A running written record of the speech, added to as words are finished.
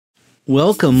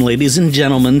Welcome, ladies and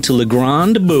gentlemen, to Le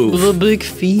Grande Bouffe. The big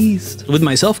feast. With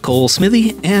myself, Cole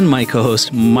Smithey, and my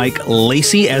co-host, Mike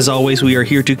Lacy. As always, we are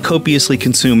here to copiously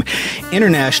consume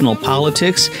international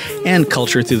politics and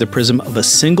culture through the prism of a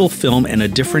single film and a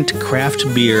different craft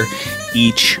beer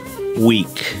each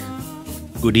week.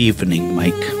 Good evening,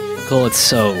 Mike. Cole, it's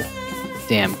so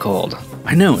damn cold.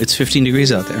 I know, it's 15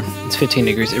 degrees out there. It's 15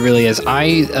 degrees. It really is.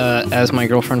 I, as my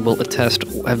girlfriend will attest,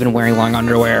 have been wearing long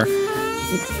underwear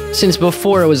since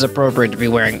before it was appropriate to be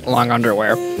wearing long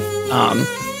underwear. I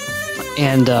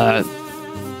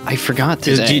forgot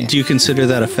today. Do you consider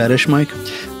that a fetish, Mike?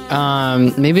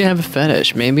 Maybe I have a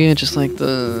fetish. Maybe I just like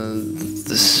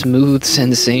the smooth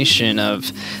sensation of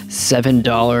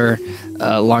 $7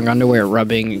 long underwear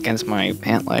rubbing against my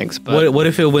pant legs. But What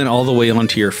if it went all the way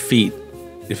onto your feet?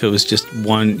 If it was just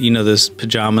one, you know, those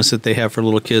pajamas that they have for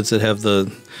little kids that have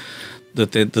the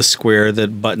square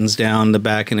that buttons down the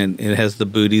back and it has the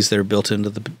booties that are built into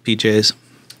the PJs.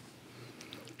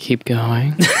 Keep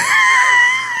going.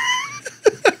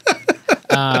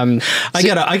 I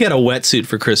got a wetsuit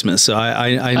for Christmas, so I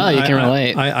you can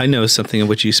relate. I know something of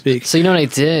which you speak. So you know what I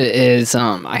did is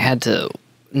I knew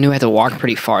I had to walk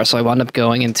pretty far, so I wound up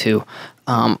going into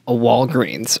a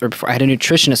Walgreens, or before I had a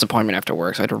nutritionist appointment after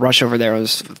work, so I had to rush over there. I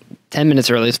was 10 minutes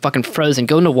early. It was fucking frozen.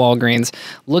 Going to Walgreens,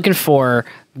 looking for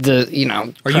the, you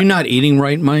know. Are you not eating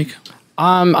right, Mike?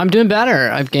 I'm doing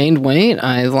better. I've gained weight.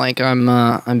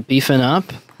 I'm beefing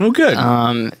up. Oh, good.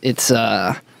 I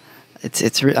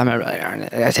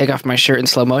take off my shirt in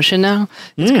slow motion now.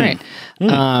 It's great.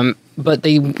 But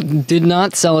they did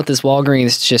not sell at this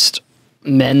Walgreens just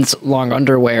men's long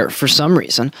underwear for some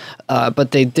reason,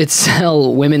 but they did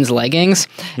sell women's leggings,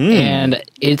 and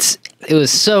it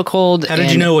was so cold. How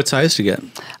did you know what size to get?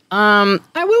 I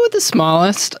went with the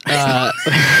smallest,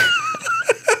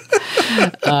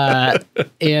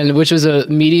 and which was a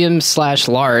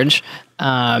medium/large,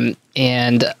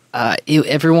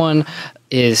 everyone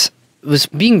was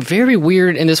being very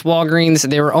weird in this Walgreens.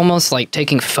 They were almost like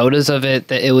taking photos of it.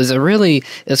 That it was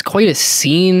quite a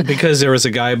scene. Because there was a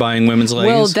guy buying women's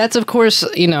leggings? Well, that's of course,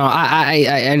 you know,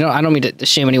 I don't mean to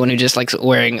shame anyone who just likes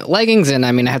wearing leggings, and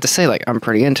I mean, I have to say, like, I'm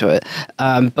pretty into it.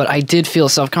 But I did feel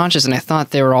self-conscious, and I thought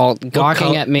they were all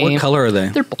gawking at me. What color are they?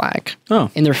 They're black.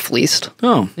 Oh. And they're fleeced.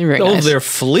 Oh. They're very nice. They're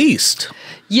fleeced.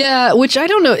 Yeah, which I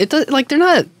don't know. It does, like, they're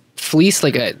not fleece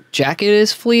like a jacket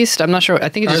is fleeced. I'm not sure. I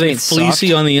think it just means soft. Are they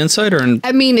fleecy on the inside or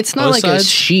I mean, it's not like a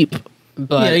sheep,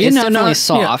 but it's definitely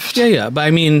soft. Yeah. But I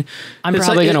mean, I'm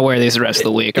probably going to wear these the rest of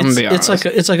the week. I'm going to be honest.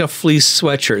 It's like a fleece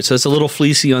sweatshirt, so it's a little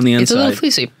fleecy on the inside. It's a little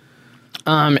fleecy.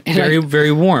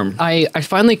 Very warm. I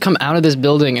finally come out of this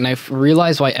building and I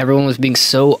realized why everyone was being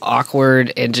so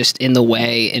awkward and just in the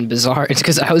way and bizarre. It's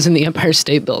because I was in the Empire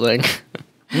State Building.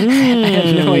 I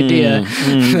had no idea.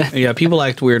 Yeah, people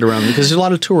act weird around because there's a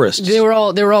lot of tourists. They were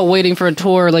all waiting for a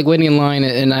tour, like waiting in line,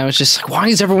 and I was just like, why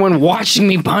is everyone watching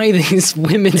me buy these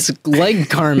women's leg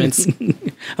garments?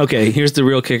 Okay, here's the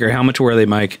real kicker. How much were they,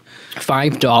 Mike?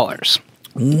 $5.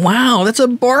 Wow, that's a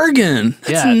bargain.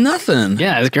 That's nothing.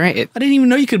 Yeah, it's great. I didn't even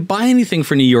know you could buy anything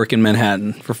for New York and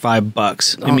Manhattan for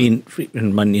 $5. I mean,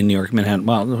 in New York, Manhattan.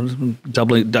 Wow,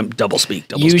 double speak.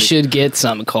 You should get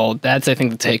some, Cole. That's, I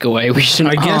think, the takeaway. We should.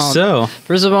 I guess so.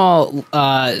 First of all,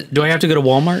 do I have to go to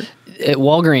Walmart? At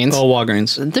Walgreens. Oh,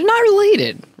 Walgreens. They're not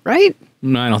related, right?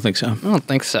 No, I don't think so. I don't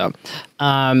think so.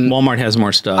 Walmart has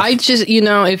more stuff. I just, you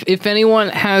know, if anyone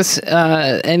has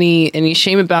any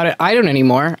shame about it, I don't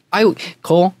anymore.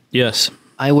 Cole? Yes.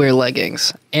 I wear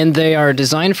leggings, and they are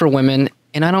designed for women,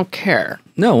 and I don't care.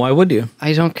 No, why would you?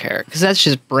 I don't care, because that's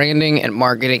just branding and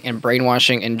marketing and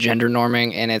brainwashing and gender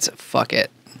norming, and it's fuck it.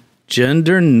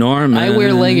 Gender norming. I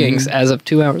wear leggings as of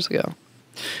 2 hours ago.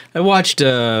 I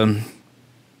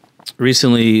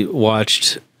recently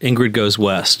watched Ingrid Goes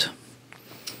West.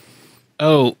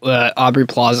 Oh, Aubrey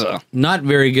Plaza. Not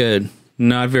very good.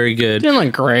 Not very good. Didn't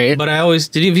look great. But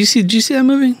did you see that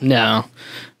movie? No.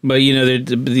 But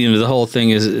the whole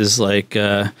thing is like,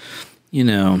 you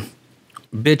know,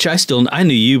 bitch, I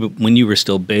knew you when you were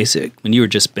still basic, when you were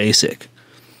just basic.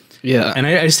 Yeah. And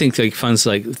I just think like things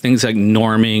like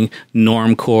norming,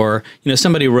 normcore. You know,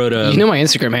 somebody wrote a. You know, my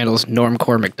Instagram handle is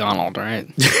Normcore McDonald, right?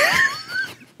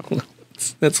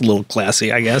 That's a little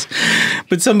classy, I guess.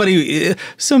 But some douchey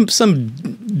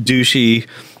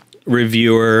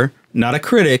reviewer, not a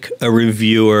critic, a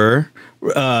reviewer,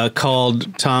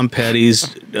 called Tom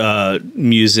Petty's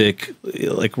music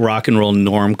like rock and roll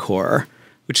normcore,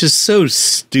 which is so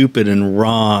stupid and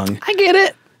wrong. I get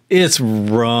it. It's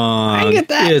wrong. I get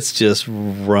that. It's just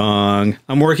wrong.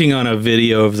 I'm working on a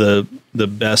video of the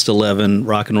best 11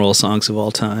 rock and roll songs of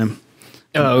all time.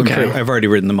 Oh, okay. I've already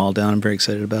written them all down. I'm very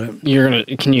excited about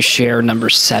it. Can you share number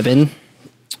 7?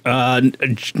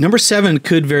 Number 7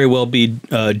 could very well be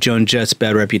Joan Jett's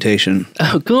Bad Reputation.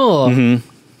 Oh, cool.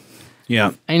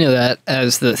 Yeah. I know that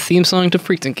as the theme song to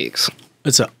Freaks and Geeks.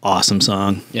 It's an awesome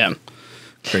song. Yeah.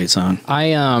 Great song.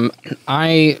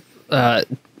 I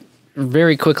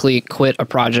very quickly quit a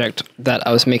project that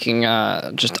I was making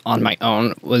just on my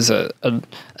own. It was a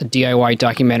DIY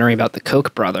documentary about the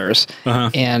Koch brothers.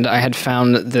 And I had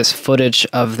found this footage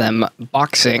of them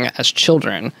boxing as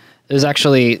children. It was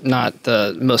actually not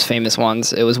the most famous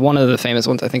ones. It was one of the famous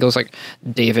ones. I think it was like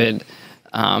David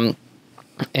and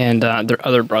their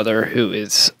other brother who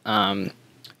is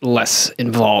less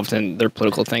involved in their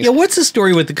political things. Yeah, what's the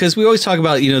story with it? Because we always talk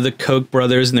about, the Koch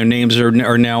brothers and their names are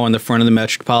now on the front of the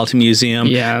Metropolitan Museum.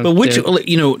 Yeah. But which,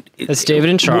 That's David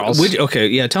and Charles. Okay,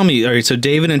 yeah, tell me. All right, so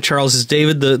David and Charles, is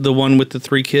David the one with the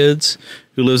 3 kids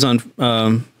who lives on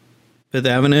Fifth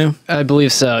Avenue? I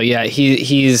believe so, yeah.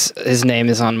 His name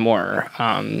is on more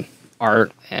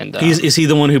art. And is he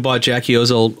the one who bought Jackie O's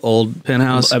old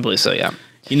penthouse? I believe so, yeah.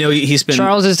 He's been...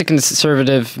 Charles is the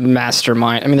conservative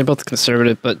mastermind. I mean, they're both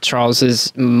conservative, but Charles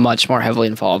is much more heavily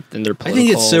involved in their political I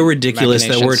think it's so ridiculous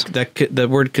machinations. that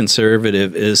word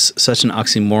conservative is such an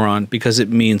oxymoron because it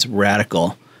means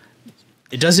radical.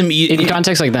 It doesn't mean... In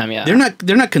context like them, yeah. They're not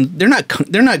conservative.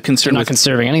 They're not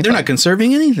conserving anything. They're not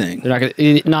conserving anything.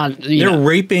 They're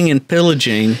raping and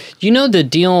pillaging. The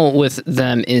deal with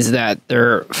them is that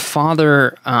their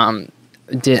father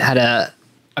had a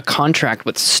contract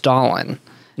with Stalin.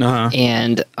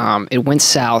 And it went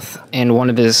south, and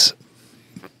one of his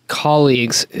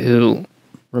colleagues who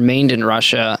remained in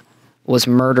Russia was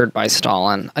murdered by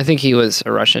Stalin. I think he was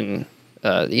a Russian,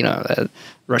 a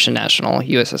Russian national,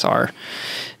 USSR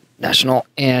national,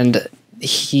 and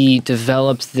he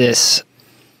developed this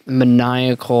he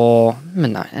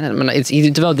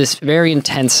developed this very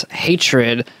intense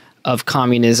hatred of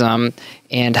communism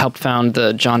and helped found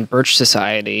the John Birch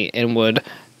Society and would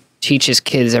teach his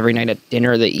kids every night at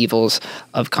dinner the evils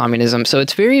of communism. So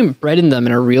it's very inbred in them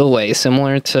in a real way,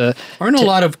 similar to... Aren't a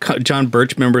lot of John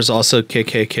Birch members also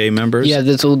KKK members? Yeah,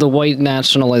 the white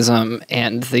nationalism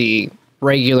and the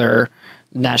regular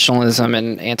nationalism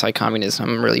and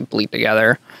anti-communism really bleed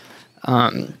together.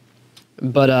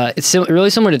 But it's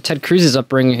really similar to Ted Cruz's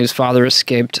upbringing, whose father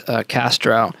escaped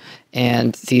Castro.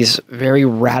 And these very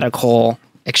radical,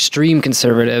 extreme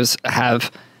conservatives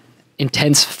have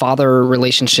intense father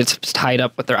relationships tied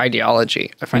up with their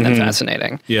ideology. I find that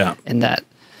fascinating. Yeah. And that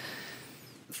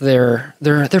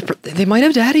they might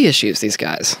have daddy issues, these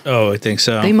guys. Oh, I think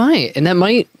so. They might. And that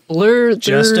might blur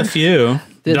just a few.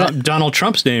 Donald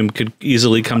Trump's name could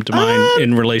easily come to mind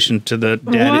in relation to the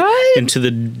daddy, into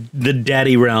the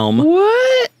daddy realm.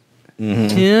 What?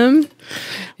 Tim?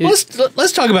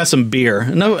 Let's talk about some beer.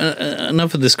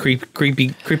 Enough of this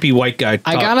creepy white guy talk.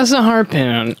 I got us a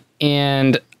Harpoon,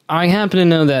 and I happen to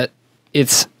know that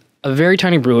it's a very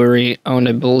tiny brewery owned,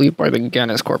 I believe, by the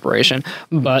Guinness Corporation.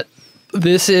 But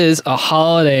this is a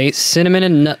holiday cinnamon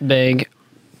and nutmeg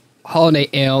holiday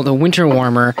ale, the Winter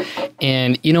Warmer.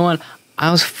 And you know what?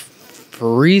 I was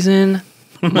freezing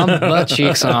my butt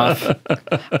cheeks off.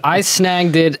 I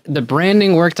snagged it. The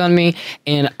branding worked on me,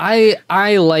 and I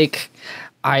like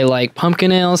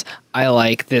pumpkin ales. I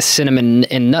like this cinnamon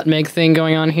and nutmeg thing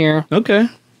going on here. Okay.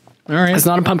 All right. It's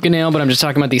not a pumpkin ale, but I'm just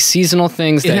talking about these seasonal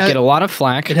things that get a lot of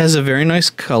flack. It has a very nice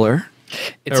color.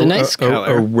 It's a nice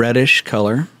color. A reddish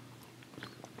color.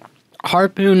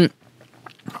 Harpoon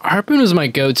was my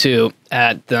go-to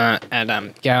at the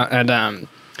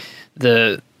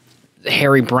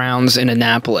Harry Brown's in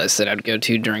Annapolis that I'd go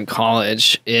to during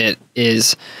college. It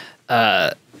is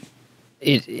all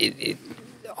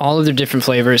of their different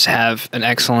flavors have an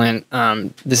excellent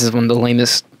this is one of the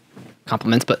lamest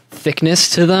compliments, but thickness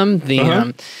to them.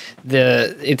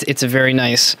 It's a very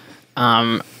nice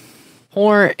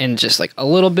pour and just like a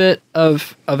little bit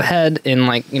of head and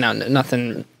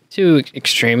nothing too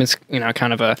extreme. It's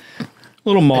kind of a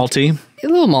little malty. A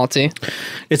little malty.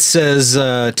 It says,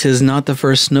 "'Tis not the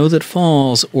first snow that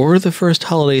falls, or the first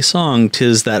holiday song.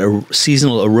 'Tis that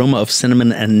seasonal aroma of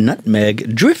cinnamon and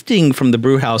nutmeg drifting from the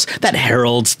brew house that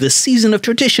heralds the season of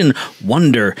tradition,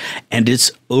 wonder, and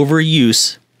its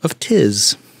overuse of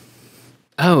 'tis."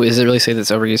 Oh, does it really say that's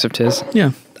overuse of 'tis?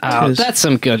 Yeah. Oh, that's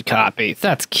some good copy.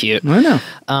 That's cute. I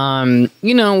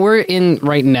know. We're in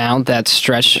right now that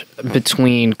stretch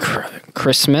between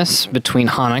Christmas, between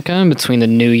Hanukkah, between the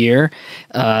New Year.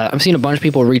 I'm seeing a bunch of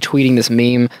people retweeting this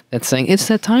meme that's saying, it's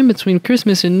that time between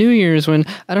Christmas and New Year's when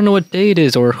I don't know what day it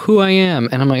is or who I am.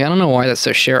 And I'm like, I don't know why that's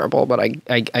so shareable, but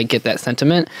I get that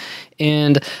sentiment.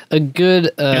 and a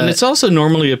good. And it's also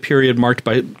normally a period marked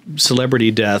by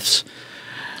celebrity deaths.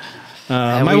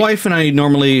 My wife and I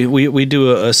normally we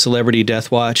do a celebrity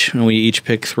death watch, and we each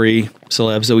pick 3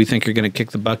 celebs that we think are going to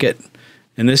kick the bucket.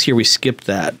 And this year we skipped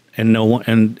that, and no one,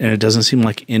 and it doesn't seem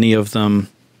like any of them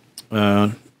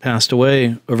passed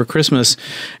away over Christmas.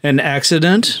 An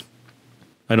accident?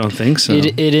 I don't think so.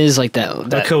 It is like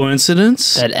that. A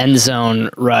coincidence? That end zone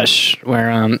rush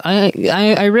where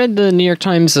I read the New York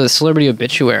Times celebrity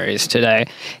obituaries today,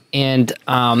 and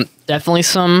definitely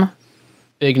some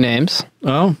big names.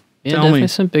 Oh, yeah, tell definitely me.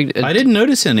 some big. I didn't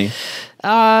notice any. We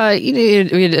had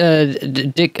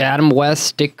Adam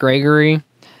West, Dick Gregory,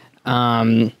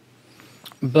 but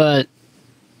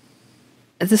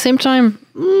at the same time,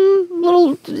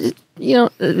 little,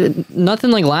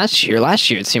 nothing like last year. Last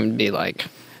year it seemed to be like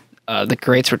the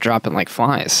greats were dropping like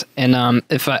flies, and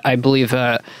if I believe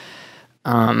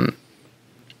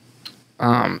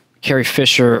Carrie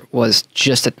Fisher was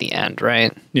just at the end,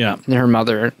 right? Yeah, and her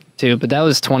mother too, but that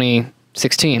was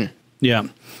 2016. Yeah,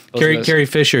 Carrie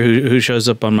Fisher, who shows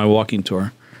up on my walking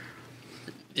tour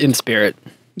in spirit.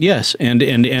 Yes, and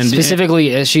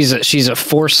specifically, she's a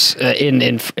force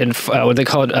in what they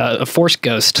call it, a force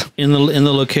ghost in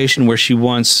the location where she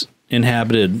once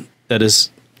inhabited. That is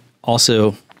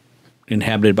also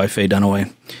inhabited by Faye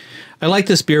Dunaway. I like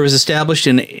this beer. It was established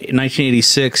in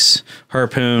 1986.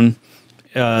 Harpoon.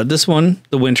 This one,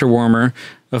 the Winter Warmer,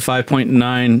 a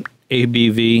 5.9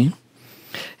 ABV.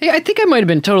 Hey, I think I might have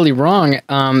been totally wrong.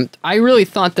 I really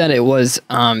thought that it was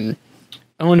owned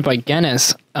by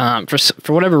Guinness.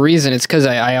 For whatever reason, it's because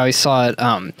I always saw it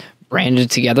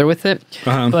branded together with it.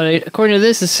 But according to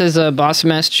this, it says Boston,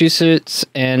 Massachusetts,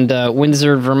 and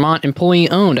Windsor, Vermont, employee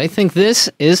owned. I think this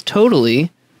is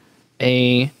totally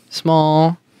a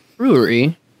small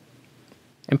brewery,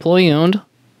 employee owned.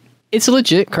 It's a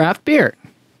legit craft beer.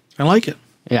 I like it.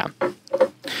 Yeah.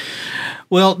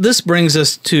 Well, this brings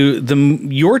us to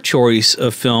your choice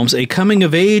of films, a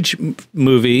coming-of-age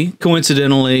movie,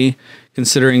 coincidentally,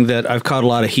 considering that I've caught a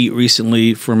lot of heat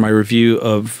recently for my review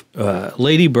of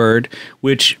Lady Bird,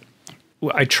 which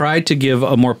I tried to give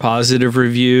a more positive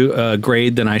review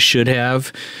grade than I should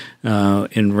have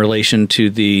in relation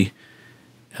to the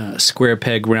square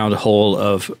peg round hole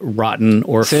of rotten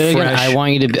or fresh. I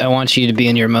want you to be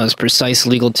in your most precise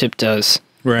legal tiptoes.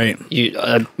 Right.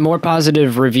 A more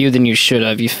positive review than you should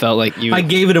have. You felt like you... I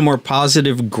gave it a more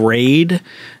positive grade.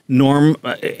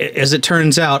 As it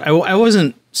turns out, I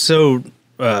wasn't so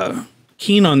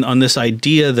keen on this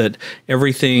idea that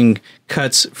everything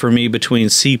cuts for me between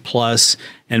C+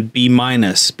 and B-,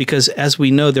 because as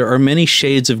we know, there are many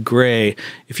shades of gray.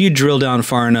 If you drill down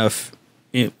far enough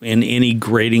in any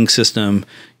grading system,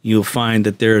 you'll find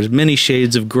that there's many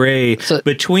shades of gray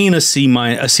between a C+, and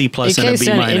a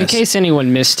B-. In case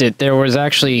anyone missed it, there was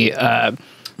actually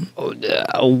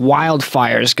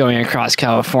wildfires going across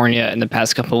California in the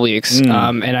past couple of weeks.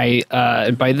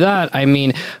 And by that, I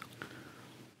mean,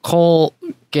 Cole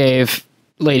gave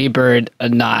Lady Bird a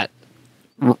not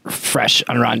fresh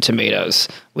on Rotten Tomatoes,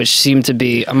 which seemed to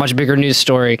be a much bigger news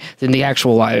story than the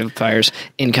actual wildfires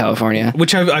in California.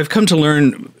 Which I've come to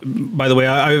learn, by the way,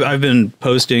 I've been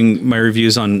posting my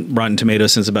reviews on Rotten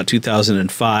Tomatoes since about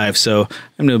 2005, so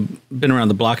I've been around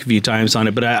the block a few times on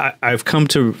it, but I've come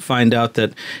to find out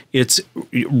that it's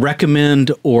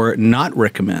recommend or not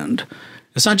recommend.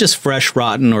 It's not just fresh,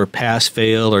 rotten, or pass,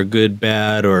 fail, or good,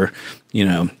 bad, or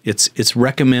it's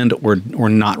recommend or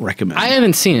not recommend. I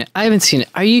haven't seen it.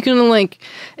 Are you gonna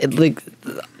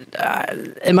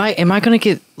am I gonna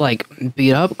get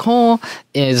beat up, Cole?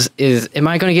 Am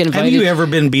I gonna get invited? Have you ever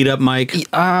been beat up, Mike?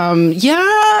 Yeah.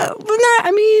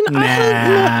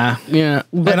 Yeah.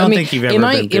 But I don't think you've ever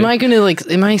been. Am I gonna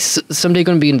am I someday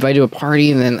gonna be invited to a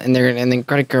party and then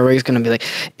Greta Gerwig's gonna be like,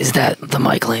 is that the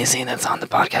Mike Lacy that's on the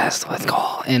podcast with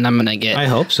Cole? And I'm gonna get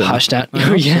hushed out. I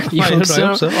hope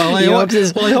so. Well,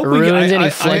 I hope ruins any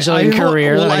fledgling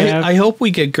career. I hope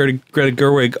we get Greta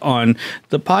Gerwig on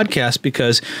the podcast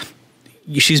because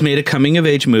she's made a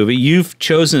coming-of-age movie. You've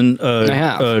chosen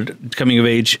a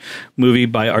coming-of-age movie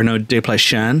by Arnaud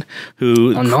Desplechin,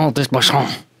 who... Arnaud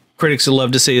Desplechin. Critics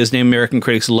love to say his name. American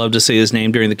critics love to say his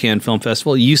name during the Cannes Film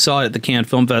Festival. You saw it at the Cannes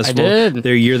Film Festival. I did.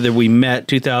 The year that we met,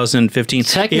 2015.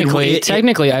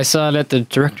 Technically, I saw it at the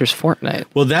Director's Fortnight.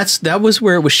 Well, that was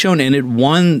where it was shown, and it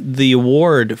won the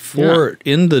award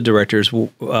in the Director's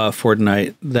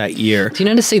Fortnight that year. Do you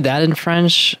know how to say that in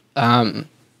French?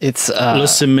 It's Le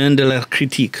Semaine de la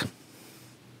Critique.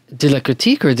 De la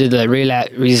Critique or de la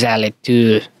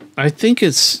Réalité? I think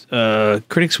it's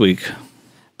Critics Week.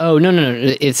 Oh no!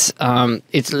 It's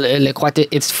it's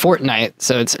Fortnite,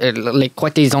 so it's les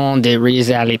courtisans de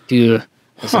réalité,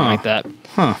 or something like that.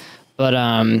 Huh. But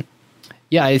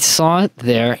yeah, I saw it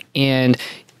there, and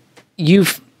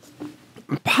you've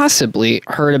possibly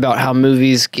heard about how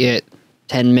movies get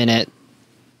 10-minute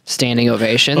standing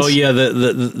ovations. Oh yeah,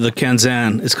 the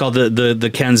Kanzan. It's called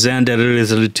the Kanzan des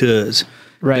réalisateurs.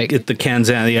 Right. Get the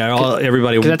Kanzan. Yeah,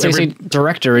 everybody. Because that's actually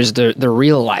director is the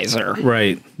realizer.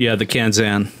 Right. Yeah, the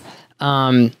Kanzan.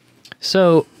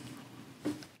 So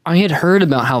I had heard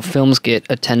about how films get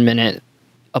a 10-minute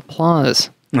applause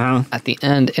at the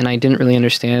end, and I didn't really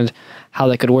understand how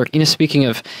that could work. You know, speaking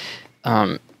of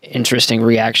interesting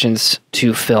reactions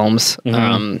to films,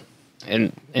 in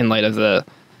light of the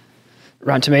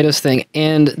Rotten Tomatoes thing,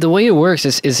 and the way it works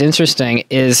is interesting.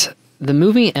 Is the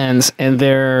movie ends and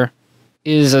there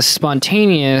is a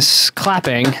spontaneous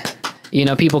clapping, you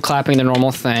know, people clapping the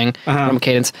normal thing, normal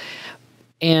cadence.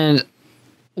 And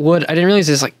what I didn't realize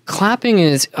is like clapping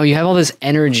is, you have all this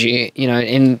energy, you know,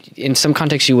 in some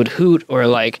contexts you would hoot or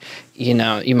like, you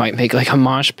know, you might make like a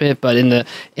mosh pit, but in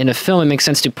a film it makes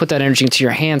sense to put that energy into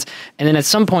your hands. And then at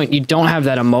some point you don't have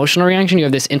that emotional reaction, you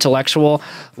have this intellectual,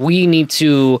 we need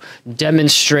to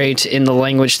demonstrate in the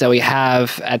language that we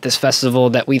have at this festival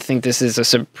that we think this is a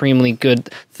supremely good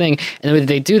thing. And the way that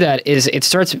they do that is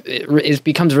it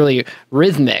becomes really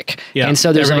rhythmic. Yeah, and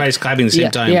so there's everybody's clapping at the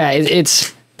same time. Yeah,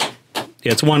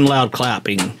 it's one loud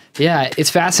clapping. Yeah, it's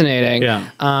fascinating. Yeah.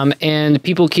 And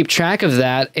people keep track of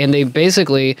that, and they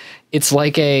basically, it's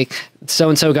like a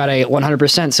so-and-so got a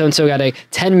 100%, so-and-so got a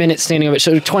 10-minute standing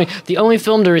ovation. So the only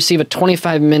film to receive a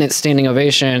 25-minute standing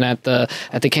ovation at the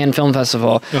Cannes Film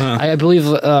Festival. I believe,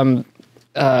 what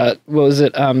was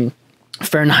it?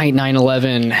 Fahrenheit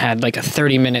 9/11 had like a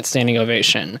 30-minute standing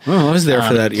ovation. Oh, I was there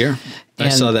for that year. I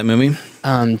saw that movie.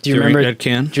 Do you remember at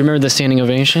Cannes? Do you remember the standing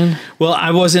ovation? Well,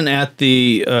 I wasn't at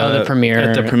the premiere.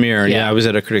 At the premiere, yeah, I was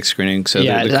at a critic screening. So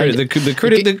Yeah,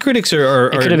 the critics are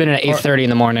It could have been at 8:30 in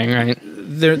the morning, right?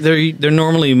 They're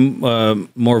normally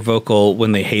more vocal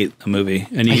when they hate a movie,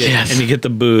 and you get the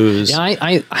boos.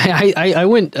 Yeah, I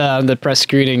went the press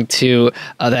screening to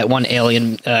that one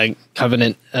Alien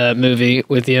Covenant movie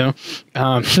with you.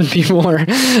 People were,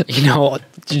 you know,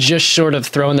 just short of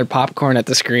throwing their popcorn at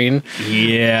the screen.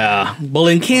 Yeah. Well,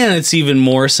 in Cannes, it's even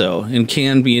more so. In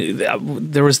Cannes,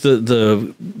 there was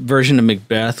the version of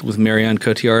Macbeth with Marion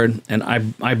Cotillard, and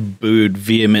I booed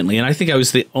vehemently. And I think I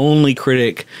was the only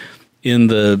critic in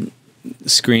the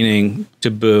screening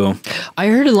to boo. I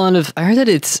heard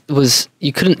that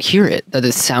you couldn't hear it, that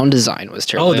the sound design was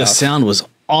terrible. Oh, the sound was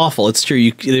awful. It's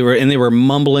true. They were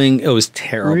mumbling. It was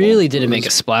terrible. Really didn't make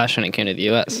a splash when it came to the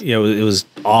U.S. Yeah, it was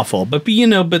awful. But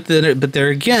there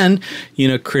again, you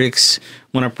know, critics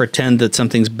want to pretend that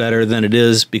something's better than it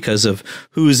is because of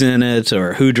who's in it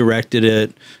or who directed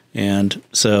it. And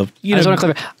so, you know, I just want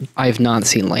to clarify, I have not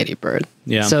seen Lady Bird.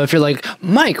 Yeah. So if you're like,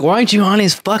 Mike, why aren't you on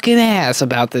his fucking ass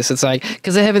about this? It's like,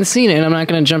 because I haven't seen it, and I'm not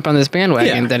going to jump on this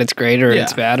bandwagon that it's great or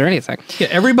it's bad or anything. Yeah,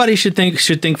 everybody should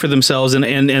think for themselves, and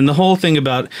the whole thing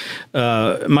about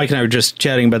Mike and I were just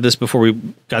chatting about this before we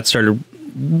got started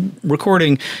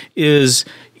recording is,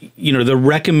 you know, the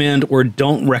recommend or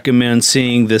don't recommend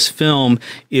seeing this film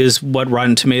is what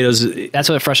Rotten Tomatoes. That's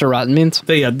what fresh or rotten means.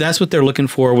 Yeah, that's what they're looking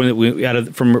for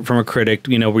from a critic.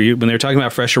 You know, when they're talking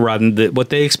about fresh or rotten, what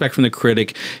they expect from the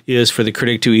critic is for the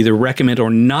critic to either recommend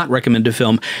or not recommend a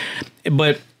film.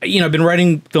 But, you know, I've been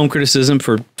writing film criticism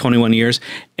for 21 years,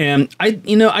 and I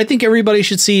think everybody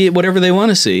should see whatever they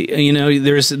want to see. You know,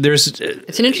 it's an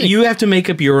interesting. You have to make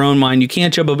up your own mind. You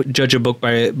can't judge a book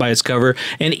by its cover.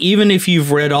 And even if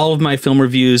you've read all of my film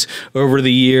reviews over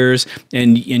the years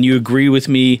and you agree with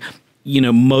me, you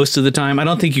know, most of the time, I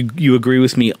don't think you agree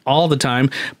with me all the time.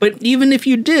 But even if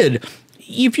you did,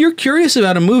 if you're curious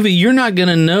about a movie, you're not going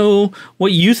to know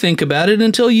what you think about it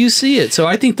until you see it. So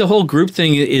I think the whole group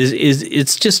thing is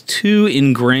it's just too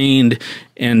ingrained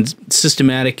and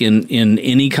systematic in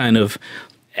any kind of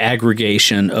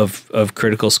aggregation of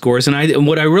critical scores. And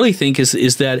what I really think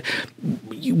is that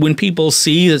when people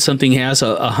see that something has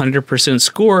a 100%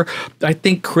 score, I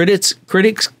think critics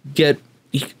get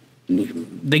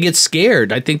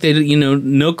scared. I think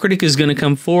no critic is going to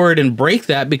come forward and break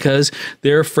that because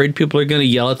they're afraid people are going to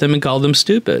yell at them and call them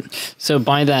stupid. So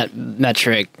by that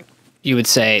metric, you would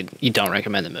say you don't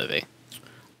recommend the movie.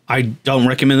 I don't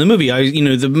recommend the movie.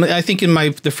 I think in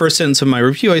the first sentence of my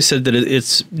review, I said that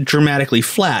it's dramatically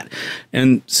flat.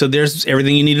 And so there's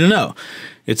everything you need to know.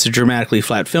 It's a dramatically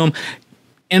flat film.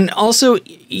 And also,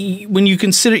 when you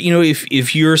consider, you know,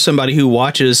 if you're somebody who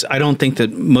watches, I don't think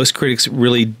that most critics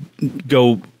really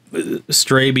go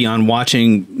stray beyond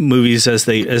watching movies as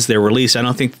they're released. I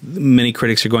don't think many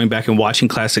critics are going back and watching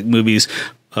classic movies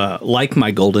like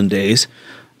My Golden Days.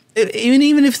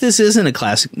 Even if this isn't a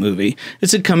classic movie,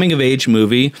 it's a coming of age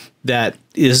movie that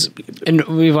is. And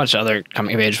we've watched other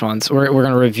coming of age ones. We're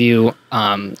going to review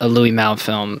a Louis Malle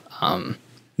film.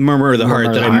 Murmur of the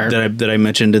Heart that I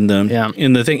mentioned in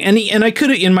the thing, and I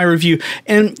could in my review,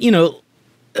 and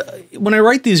when I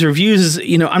write these reviews,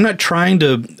 I'm not trying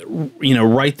to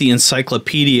write the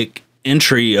encyclopedic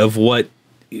entry of what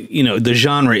the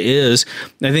genre is.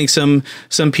 I think some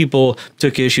people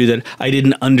took issue that I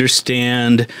didn't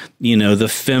understand the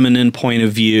feminine point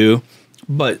of view.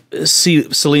 But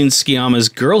Celine Sciamma's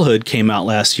Girlhood came out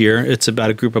last year. It's about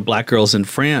a group of black girls in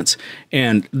France.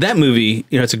 And that movie,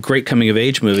 it's a great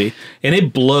coming-of-age movie. And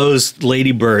it blows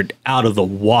Lady Bird out of the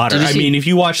water. I mean, if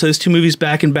you watch those two movies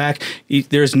back and back,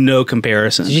 there's no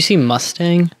comparison. Did you see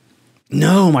Mustang?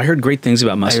 No, I heard great things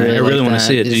about Mustang. I really want to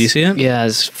see it. Did you see it? Yeah,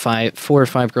 it's 4 or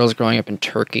 5 girls growing up in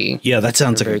Turkey. Yeah, that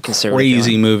sounds like a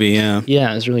crazy movie, yeah. Yeah,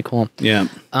 it was really cool. Yeah.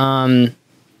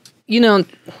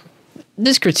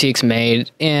 This critique's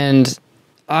made, and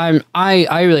I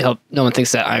really hope no one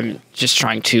thinks that I'm just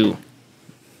trying to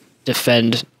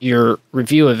defend your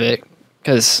review of it,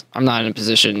 because I'm not in a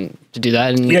position to do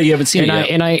that. And, yeah, you haven't seen it yet.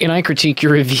 And I critique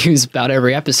your reviews about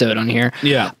every episode on here.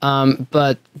 Yeah.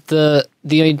 But the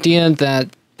idea that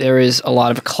there is a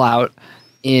lot of clout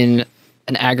in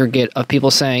an aggregate of people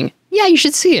saying, yeah, you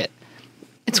should see it.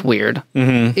 It's weird.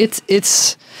 Mm-hmm.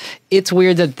 It's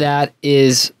weird that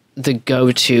is the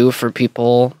go-to for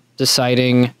people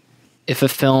deciding if a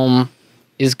film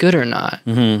is good or not.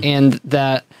 Mm-hmm. And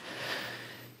that,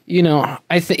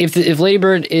 I think if Lady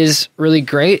Bird is really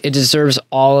great, it deserves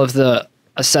all of the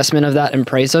assessment of that and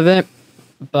praise of it.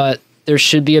 But there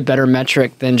should be a better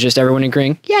metric than just everyone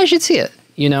agreeing, yeah, I should see it,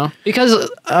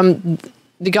 Because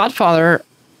The Godfather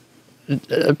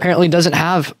apparently doesn't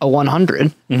have a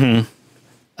 100.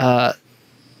 Mm-hmm.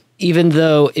 Even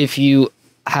though if you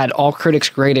had all critics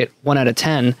grade it 1 out of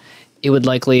 10, it would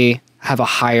likely have a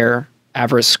higher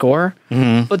average score.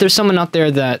 Mm-hmm. But there's someone out there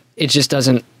that it just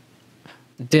doesn't.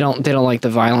 They don't like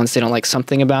the violence. They don't like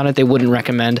something about it. They wouldn't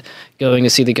recommend going to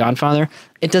see The Godfather.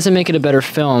 It doesn't make it a better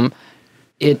film.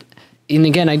 And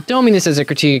again, I don't mean this as a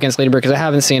critique against Lady Bird because I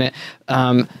haven't seen it.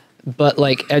 But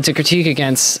it's a critique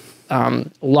against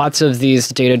lots of these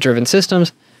data-driven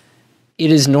systems.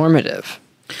 It is normative.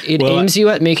 It aims you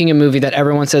at making a movie that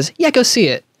everyone says, yeah, go see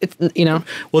it. It's,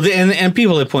 Well, and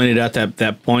people have pointed out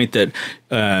that point that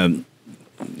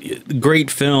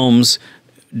great films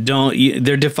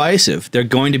they're divisive. They're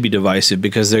going to be divisive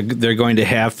because they're going to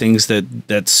have things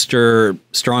that stir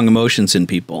strong emotions in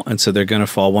people, and so they're going to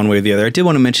fall one way or the other. I did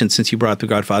want to mention, since you brought up The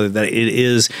Godfather, that it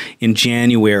is in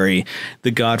January.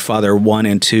 The Godfather 1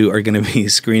 and 2 are going to be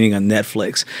screening on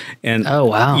Netflix, and oh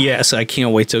wow, yes, I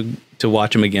can't wait to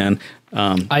watch them again.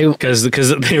 Because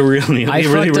they're really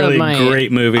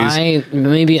great movies.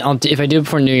 If I do it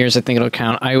before New Year's, I think it'll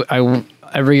count. I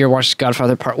every year watch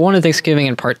Godfather Part 1 at Thanksgiving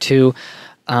and Part 2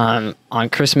 on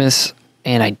Christmas,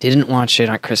 and I didn't watch it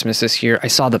on Christmas this year. I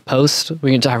saw The Post.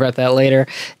 We can talk about that later.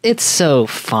 It's so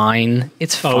fine.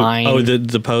 It's fine. Oh,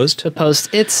 the Post. The Post.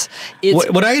 It's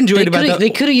what I enjoyed about that. They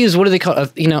could have used, what do they call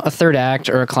it? A third act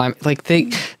or a climate. Like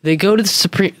they go to the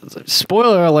Supreme.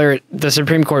 Spoiler alert: the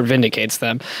Supreme Court vindicates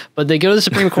them. But they go to the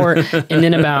Supreme Court, and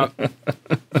then about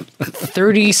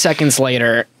 30 seconds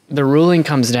later, the ruling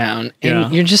comes down,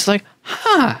 and you're just like,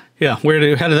 huh. Yeah, how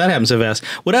did that happen so fast?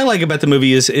 What I like about the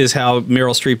movie is how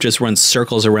Meryl Streep just runs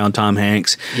circles around Tom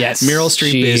Hanks. Yes, Meryl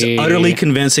Streep is utterly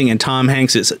convincing, and Tom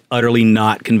Hanks is utterly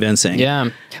not convincing. Yeah,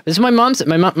 this is my mom's.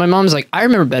 My mom's like, I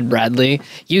remember Ben Bradley.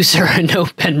 You, sir, know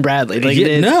Ben Bradley.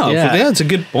 That's a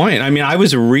good point. I mean, I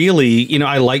was really,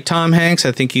 I like Tom Hanks.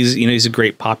 I think he's a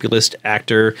great populist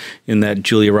actor in that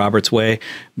Julia Roberts way.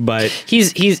 But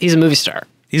he's a movie star.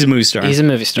 He's a movie star. He's a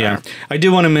movie star. Yeah. I do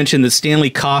want to mention that Stanley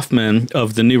Kaufman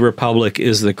of The New Republic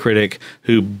is the critic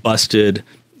who busted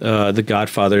The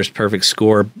Godfather's perfect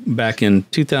score back in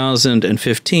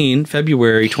 2015,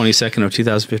 February 22nd of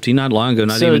 2015, not long ago,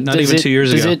 not even 2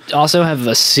 years ago. Does it also have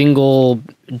a single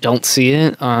 "don't see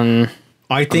it" on?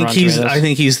 I think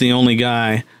he's the only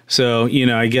guy. So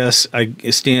I guess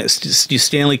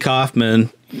Stanley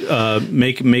Kaufman.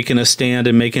 Making a stand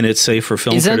and making it safe for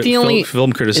film criticism.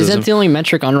 Is that the only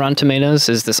metric on Rotten Tomatoes?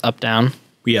 Is this up down?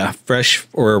 Yeah, fresh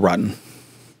or rotten.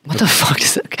 What the fuck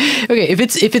is that? Okay,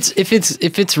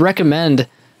 if it's recommend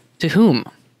to whom?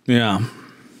 Yeah,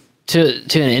 to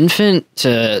an infant,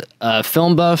 to a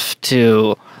film buff,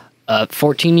 to a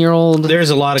 14-year-old. There's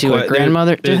a lot of to a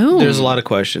grandmother. To whom? There's a lot of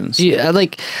questions. Yeah,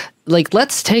 like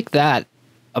let's take that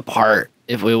apart.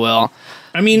 if we will.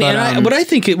 I mean, But, what I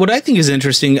think is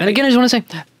interesting. And again, I just want to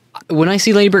say, when I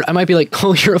see Lady Bird, I might be like,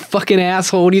 "Oh, you're a fucking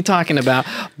asshole. What are you talking about?"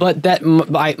 But that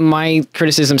my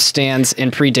criticism stands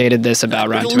and predated this about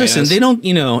Rotten Tomatoes. Listen, they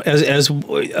don't. As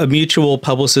a mutual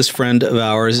publicist friend of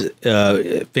ours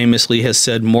famously has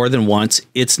said more than once,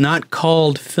 it's not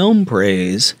called film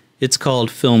praise. It's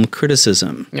called film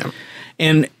criticism. Yeah.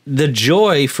 And the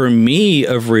joy for me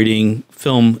of reading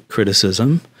film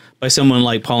criticism by someone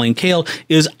like Pauline Kael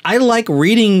is I like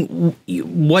reading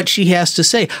what she has to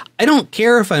say. I don't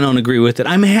care if I don't agree with it.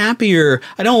 I'm happier.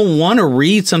 I don't want to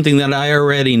read something that I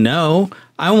already know.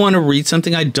 I want to read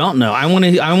something I don't know. I want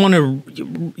to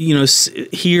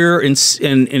hear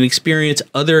and experience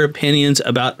other opinions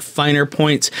about finer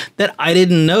points that I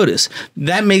didn't notice.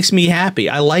 That makes me happy.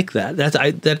 I like that.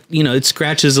 It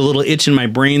scratches a little itch in my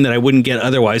brain that I wouldn't get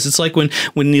otherwise. It's like when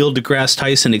Neil deGrasse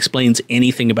Tyson explains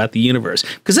anything about the universe,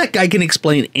 because that guy can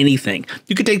explain anything.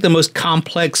 You could take the most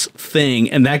complex thing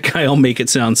and that guy will make it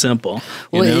sound simple.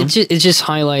 Well, it just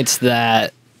highlights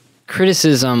that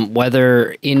criticism,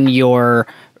 whether in your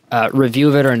review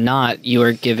of it or not, you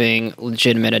are giving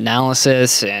legitimate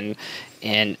analysis and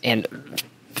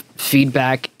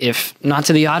feedback, if not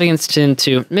to the audience,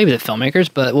 to maybe the filmmakers,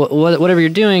 but whatever you're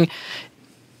doing,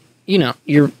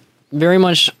 you're very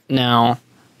much now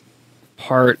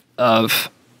part of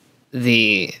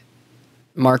the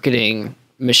marketing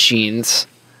machines,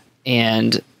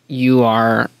 and you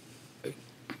are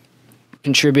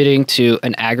contributing to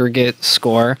an aggregate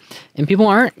score, and people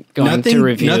aren't going to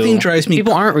review. Nothing drives me.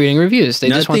 People aren't reading reviews. They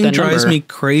just want that number. Nothing drives me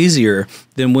crazier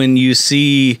than when you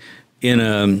see in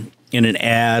an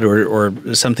ad or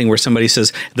something where somebody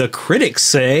says, "The critics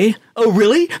say," "Oh,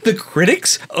 really? The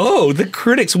critics? Oh, the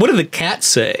critics. What do the cats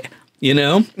say?" What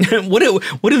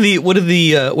do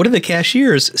the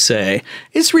cashiers say?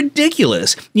 It's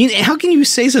ridiculous. How can you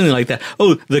say something like that?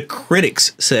 Oh, the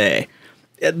critics say.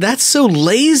 That's so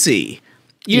lazy.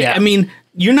 I mean,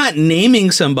 you're not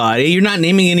naming somebody. You're not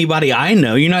naming anybody I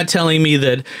know. You're not telling me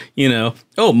that,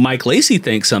 oh, Mike Lacy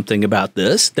thinks something about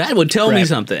this. That would tell me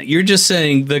something. You're just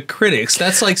saying the critics.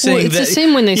 That's like saying it's the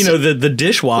same when they the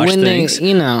dishwash things.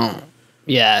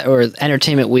 Or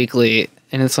Entertainment Weekly.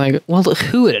 And it's like, well,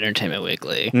 who at Entertainment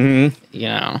Weekly?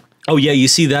 Mm-hmm. Oh, yeah, you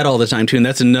see that all the time, too. And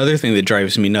that's another thing that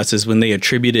drives me nuts is when they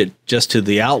attribute it just to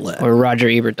the outlet. Or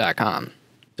RogerEbert.com.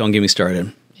 Don't get me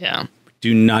started. Yeah.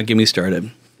 Do not get me started.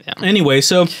 Yeah. Anyway,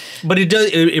 but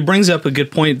it brings up a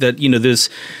good point that,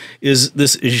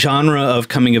 this genre of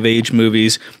coming of age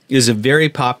movies is a very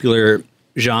popular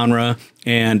genre,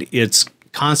 and it's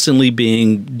constantly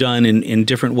being done in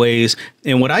different ways.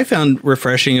 And what I found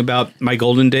refreshing about My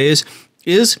Golden Days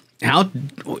is how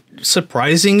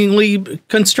surprisingly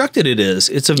constructed it is.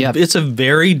 It's a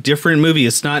very different movie.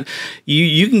 It's not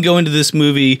you can go into this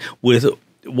movie with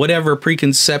whatever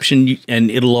preconception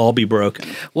and it'll all be broken.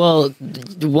 Well,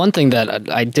 one thing that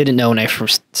I didn't know when I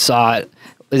first saw it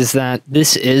is that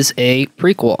this is a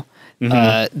prequel.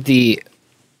 Mm-hmm. The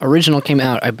original came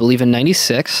out, I believe, in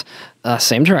 '96.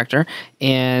 Same director,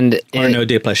 and Arnaud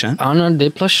Desplechin. Arnaud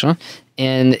Desplechin,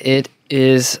 and it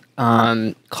is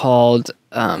called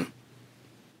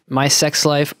My Sex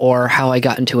Life, or How I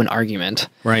Got Into an Argument.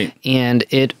 Right. And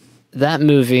that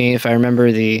movie, if I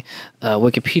remember the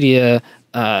Wikipedia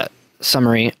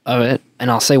summary of it,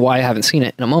 and I'll say why I haven't seen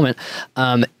it in a moment,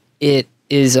 it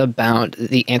is about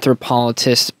the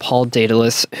anthropologist Paul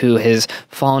Daedalus, who has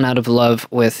fallen out of love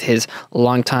with his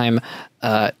longtime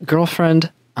girlfriend,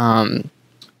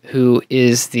 who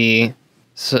is the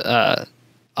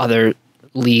other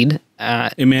lead,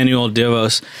 Emmanuel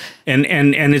Devos, and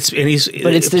it's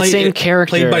the same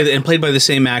character played by the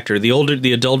same actor.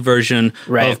 The adult version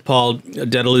of Paul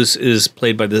Daedalus is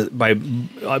played by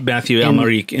Mathieu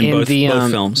Amalric in both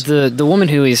films. The woman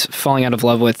who he's falling out of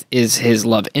love with is his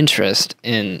love interest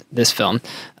in this film,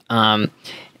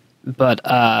 but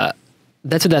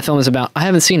that's what that film is about. I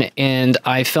haven't seen it, and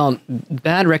I felt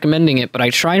bad recommending it, but I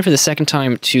tried for the second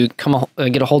time to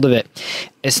get a hold of it.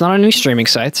 It's not on any streaming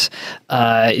sites.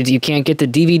 You can't get the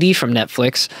DVD from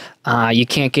Netflix. You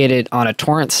can't get it on a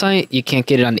torrent site. You can't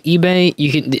get it on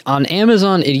eBay. On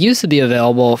Amazon, it used to be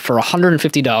available for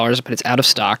 $150, but it's out of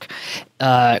stock.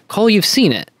 Cole, you've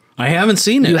seen it. I haven't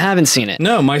seen it. You haven't seen it.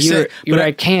 No, you were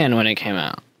at Cannes when it came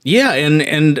out. Yeah,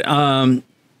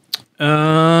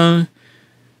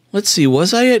 let's see.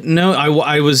 Was I at? No,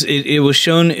 I was. It was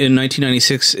shown in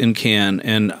 1996 in Cannes,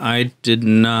 and I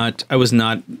was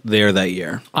not there that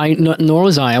year. Nor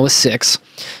was I. I was 6.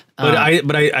 But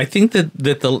I think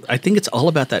I think it's all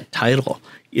about that title.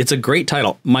 It's a great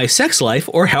title, My Sex Life,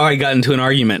 or How I Got Into an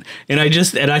Argument, and I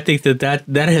think that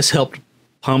has helped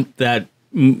pump that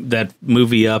that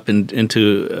movie up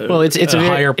into it's a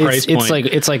higher price point.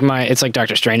 It's like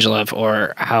Dr. Strangelove,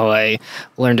 or How I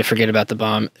Learned to Forget About the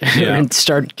Bomb and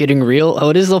Start Getting Real. Oh,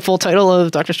 it is the full title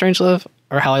of Dr. Strangelove,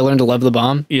 or How I Learned to Love the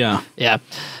Bomb. Yeah.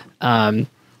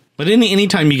 But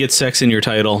anytime you get sex in your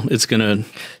title, it's gonna.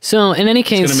 So in any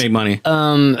case, it's gonna make money.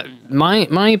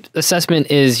 My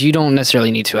assessment is you don't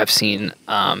necessarily need to have seen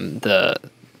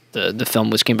the film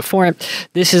which came before it.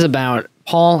 This is about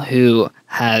Paul, who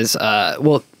has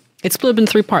it's split up in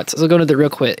 3 parts. So I'll go to that real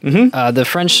quick. The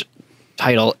French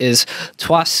title is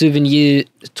Trois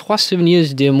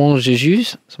souvenirs de mon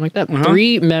Jésus, something like that.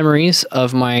 3 memories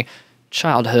of my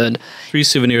childhood. 3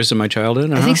 souvenirs of my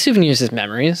childhood. I think souvenirs is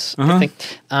memories. I think,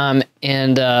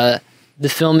 and the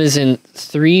film is in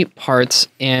 3 parts,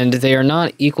 and they are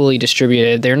not equally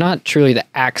distributed. They're not truly the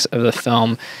acts of the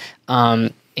film,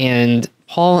 and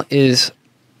Paul is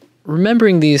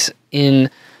remembering these in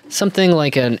something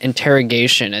like an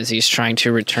interrogation as he's trying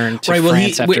to return to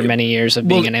France after many years of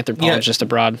being an anthropologist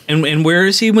abroad. And where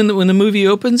is he when the movie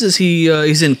opens? Is he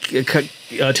he's in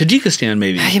Tajikistan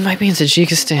maybe? He might be in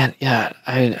Tajikistan. Yeah,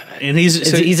 and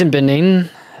he's in Benin.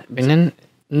 Benin?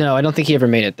 No, I don't think he ever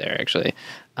made it there. Actually,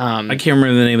 I can't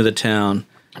remember the name of the town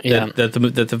that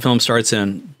the film starts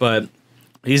in, but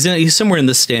he's somewhere in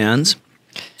the stands.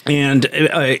 And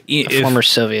former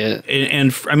Soviet,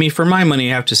 and I mean, for my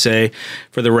money, I have to say,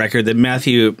 for the record, that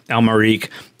Mathieu Amalric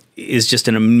is just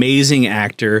an amazing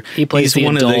actor. He plays he's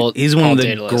one of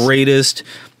the greatest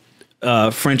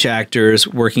French actors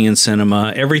working in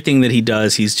cinema. Everything that he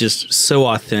does, he's just so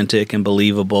authentic and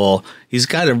believable. He's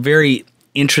got a very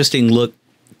interesting look.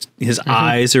 His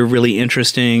eyes are really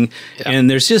interesting, and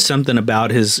there's just something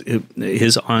about his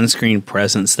on-screen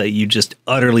presence that you just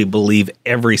utterly believe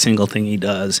every single thing he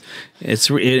does.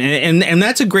 And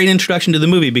that's a great introduction to the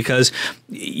movie, because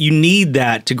you need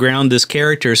that to ground this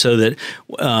character, so that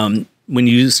when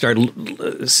you start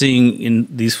seeing in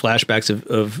these flashbacks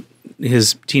of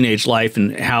his teenage life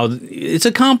and how it's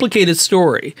a complicated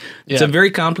story. It's a very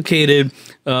complicated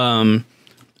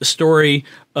story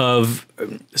of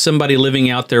somebody living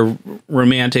out their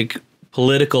romantic,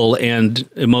 political, and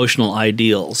emotional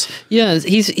ideals. Yeah,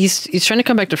 he's trying to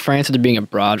come back to France after being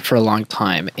abroad for a long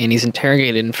time, and he's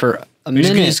interrogated for a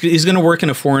minute. He's going to work in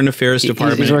a foreign affairs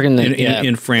department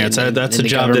in France. That's the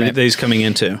job that he's coming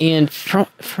into. And for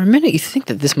a minute, you think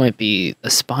that this might be a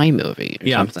spy movie or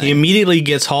something. He immediately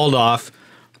gets hauled off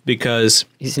because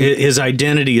his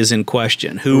identity is in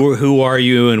question. Who are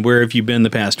you, and where have you been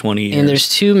the past 20 years? And there's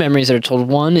 2 memories that are told.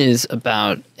 One is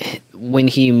about when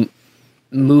he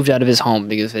moved out of his home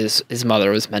because his mother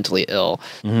was mentally ill.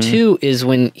 2 is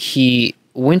when he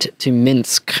went to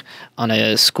Minsk on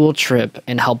a school trip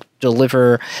and helped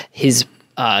deliver his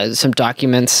some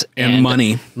documents and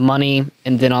money,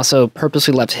 and then also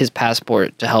purposely left his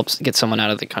passport to help get someone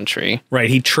out of the country. Right,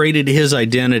 he traded his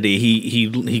identity.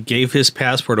 He gave his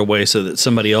passport away so that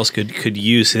somebody else could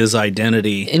use his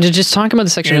identity. And to just talk about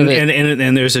the section of it,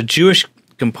 and there's a Jewish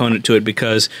component to it,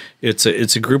 because it's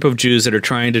a group of Jews that are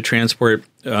trying to transport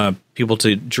people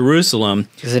to Jerusalem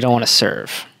because they don't want to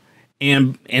serve.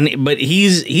 But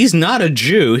he's not a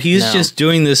Jew. He's just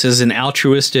doing this as an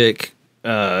altruistic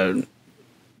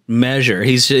measure.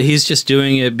 He's just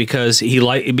doing it because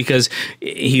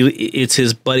it's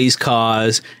his buddy's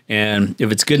cause, and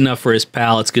if it's good enough for his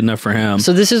pal, it's good enough for him.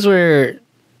 So this is where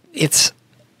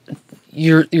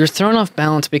you're thrown off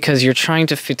balance, because you're trying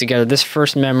to fit together this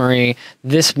first memory,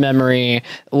 this memory.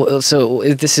 So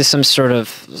this is some sort of,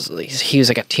 he was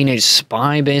like a teenage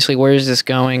spy, basically. Where is this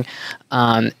going?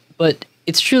 But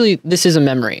it's truly, this is a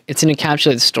memory. It's an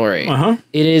encapsulated story.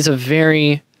 It is a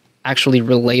very actually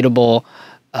relatable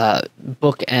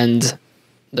bookend.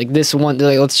 Like this one,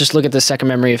 let's just look at the second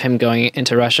memory of him going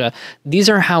into Russia. These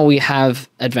are how we have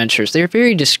adventures. They're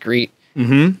very discreet.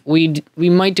 We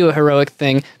might do a heroic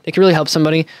thing that could really help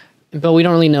somebody, but we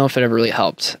don't really know if it ever really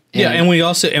helped. And we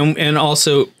also and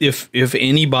also if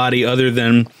anybody other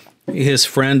than his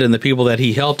friend and the people that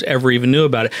he helped ever even knew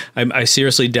about it, I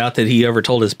seriously doubt that he ever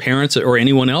told his parents or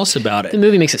anyone else about it. The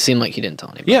movie makes it seem like he didn't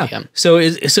tell anybody. Yeah. So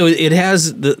it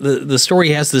has the story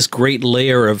has this great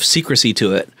layer of secrecy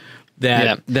to it.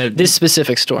 This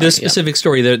specific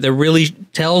story that really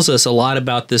tells us a lot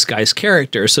about this guy's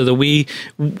character, so that we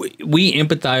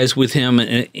empathize with him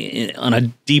on a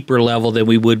deeper level than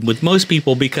we would with most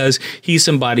people, because he's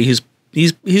somebody who's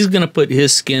he's going to put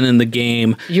his skin in the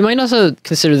game. You might also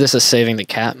consider this a saving the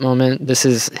cat moment. This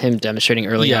is him demonstrating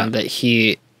early on that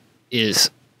he is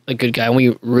a good guy, and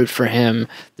we root for him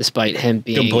despite him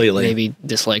being maybe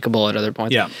dislikable at other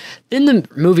points. Yeah. Then the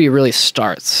movie really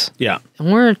starts. Yeah.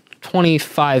 And we're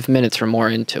 25 minutes or more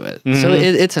into it. So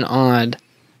it's an odd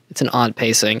It's an odd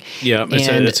pacing. Yeah,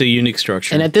 it's a unique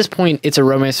structure. And at this point, it's a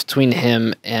romance between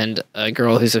him and a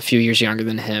girl who's a few years younger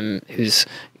than him, who's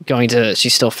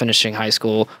she's still finishing high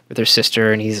school with her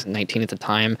sister, and he's 19 at the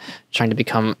time, trying to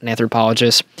become an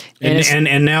anthropologist.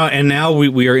 And now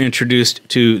we are introduced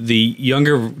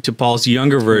to Paul's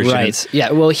younger version. Right.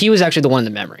 Yeah. Well, he was actually the one in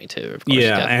the memory too. Of course.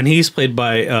 Yeah, and he's played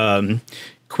by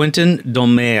Quentin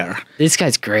Domer. This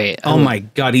guy's great. Oh my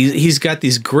God, he's got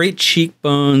these great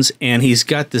cheekbones, and he's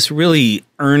got this really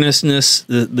earnestness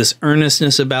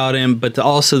about him, but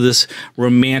also this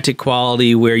romantic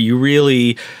quality where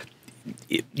you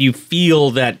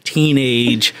feel that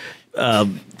teenage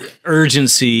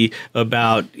urgency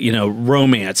about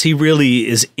romance. He really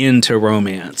is into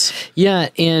romance. Yeah,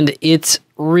 and it's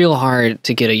real hard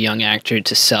to get a young actor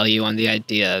to sell you on the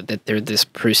idea that they're this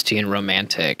Proustian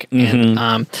romantic.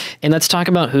 And let's talk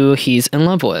about who he's in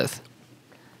love with.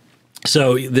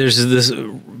 So there's this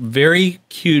very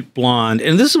cute blonde,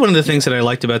 and this is one of the things that I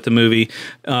liked about the movie,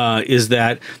 is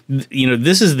that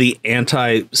this is the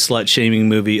anti-slut shaming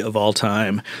movie of all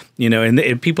time,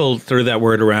 and people throw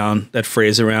that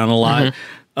phrase around a lot,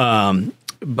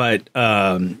 but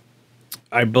I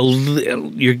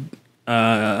believe you're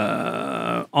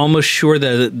almost sure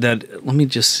that let me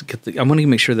just I want to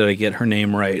make sure that I get her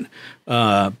name right.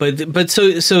 But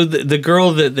so the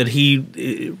girl that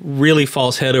he really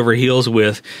falls head over heels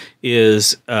with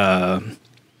is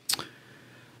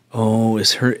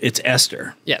it's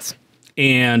Esther. Yes.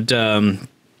 And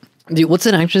what's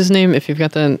an actress' name if you've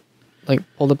got that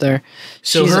pulled up there?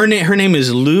 So her name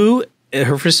is Lou.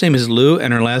 Her first name is Lou,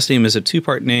 and her last name is a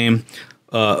two-part name.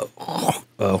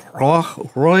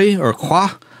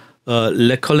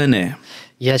 Roy-Lecollinet.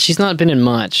 Yeah, she's not been in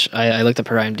much. I looked up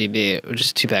her IMDb, which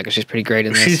is too bad because she's pretty great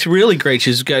in this. She's really great.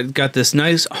 She's got this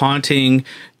nice, haunting,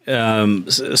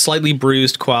 slightly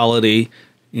bruised quality.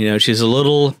 She's a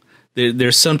little...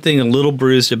 There's something a little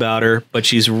bruised about her, but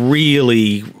she's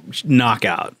really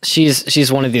knockout.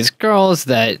 She's one of these girls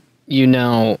that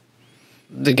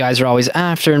the guys are always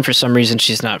after, and for some reason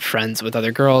she's not friends with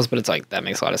other girls, but it's that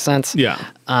makes a lot of sense. Yeah.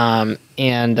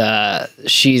 And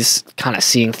she's kind of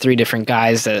seeing three different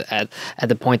guys at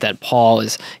the point that Paul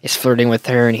is flirting with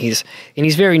her, and he's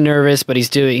very nervous, but he's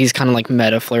kind of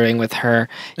meta flirting with her.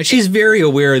 And she's very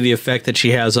aware of the effect that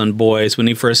she has on boys when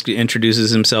he first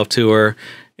introduces himself to her.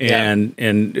 And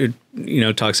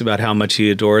talks about how much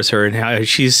he adores her and how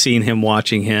she's seen him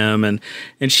watching him, and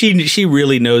she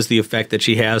really knows the effect that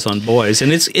she has on boys,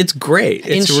 and it's great.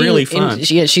 It's really fun.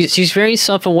 She's very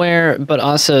self-aware, but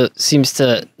also seems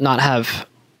to not have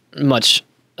much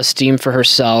esteem for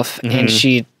herself, and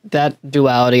that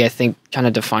duality I think kind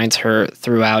of defines her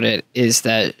throughout it, is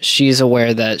that she's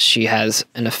aware that she has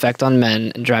an effect on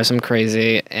men and drives them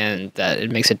crazy, and that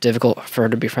it makes it difficult for her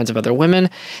to be friends with other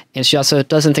women, and she also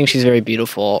doesn't think she's very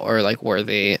beautiful or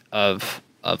worthy of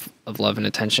love and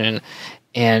attention,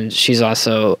 and she's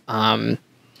also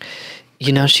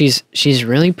she's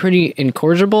really pretty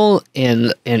incorrigible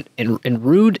and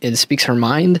rude and speaks her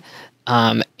mind,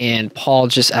 and Paul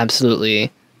just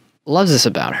absolutely loves this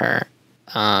about her.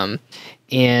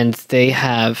 And they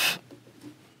have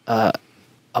a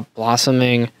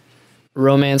blossoming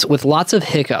romance with lots of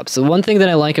hiccups. The one thing that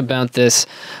I like about this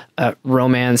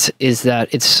romance is that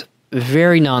it's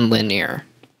very non-linear.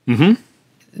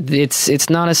 It's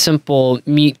not a simple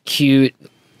meet cute,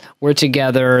 we're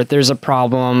together, there's a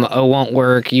problem, oh, it won't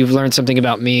work, you've learned something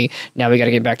about me, now we got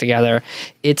to get back together.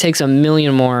 It takes a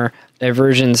million more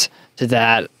diversions to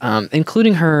that,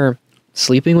 including her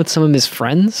sleeping with some of his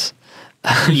friends.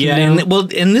 Yeah, and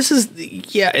this is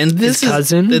his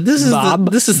cousin, Bob.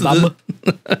 This is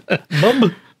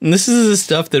the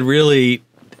stuff that really,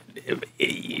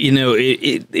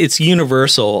 it's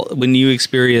universal when you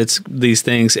experience these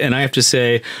things. And I have to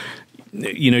say,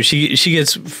 she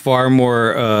gets far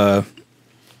more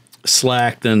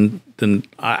slack than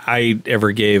I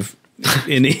ever gave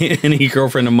any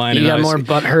girlfriend of mine. You got more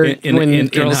butthurt when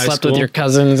girls slept with your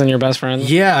cousins and your best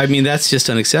friends. Yeah, I mean that's just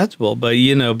unacceptable. But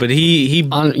he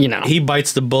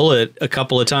bites the bullet a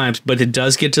couple of times. But it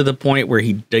does get to the point where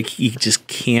he just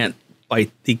can't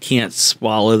bite. He can't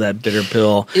swallow that bitter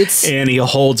pill, and he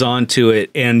holds on to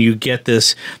it. And you get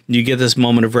this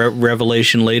moment of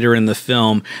revelation later in the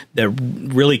film that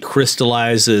really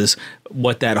crystallizes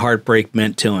what that heartbreak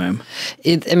meant to him.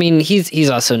 He's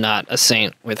also not a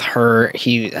saint with her.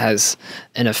 He has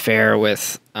an affair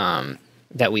with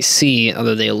that we see,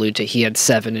 although they allude to he had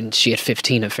 7 and she had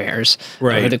 15 affairs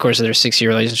over the course of their 6-year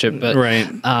relationship. But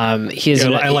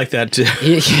I like that too.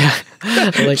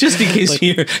 Like, just in case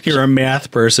you're a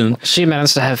math person. She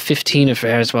managed to have 15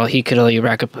 affairs while he could only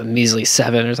rack up a measly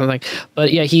 7 or something.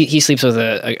 But yeah, he sleeps with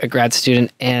a grad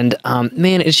student, and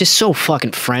man, it's just so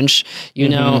fucking French, you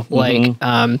know. Like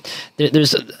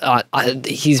there's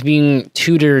he's being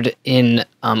tutored in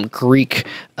Greek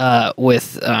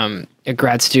with a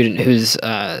grad student who's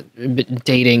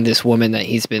dating this woman that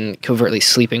he's been covertly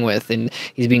sleeping with, and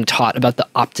he's being taught about the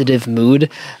optative mood.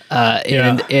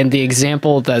 And the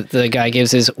example that the guy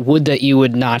gives is, "Would that you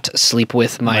would not sleep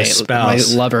with my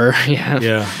spouse, my lover."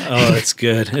 Yeah. Oh, it's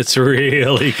good. It's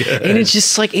really good. And it's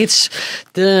just like it's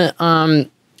the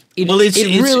it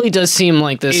really does seem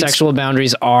like the sexual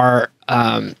boundaries are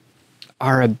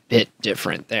a bit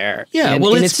different there. Yeah, and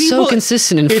it's people, so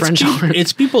consistent in French art.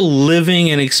 It's people living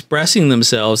and expressing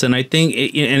themselves, and I think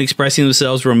and expressing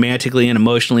themselves romantically and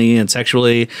emotionally and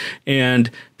sexually, and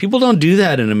people don't do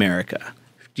that in America.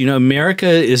 You know, America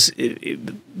is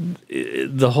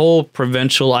the whole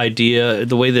provincial idea,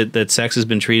 the way that sex has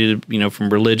been treated, you know, from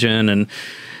religion, and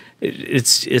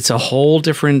it's a whole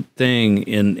different thing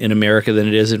in America than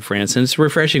it is in France, and it's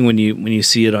refreshing when you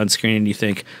see it on screen and you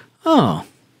think, oh,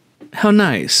 how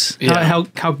nice,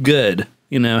 how good,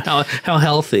 you know, how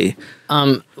healthy.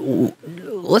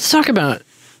 Let's talk about.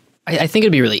 I think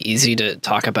it'd be really easy to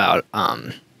talk about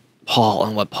Paul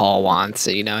and what Paul wants,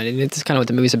 you know, and it's kind of what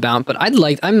the movie's about. But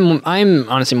I'm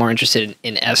honestly more interested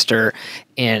in Esther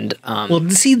and. Well,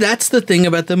 see, that's the thing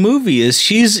about the movie is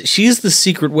she's the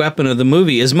secret weapon of the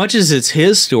movie. As much as it's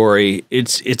his story,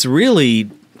 it's really.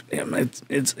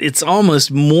 It's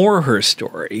almost more her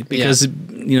story because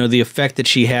you know the effect that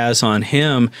she has on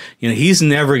him. You know, he's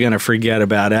never going to forget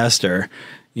about Esther.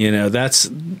 You know,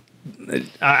 that's.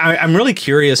 I'm really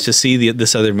curious to see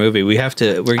this other movie. We're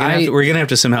gonna have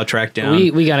to somehow track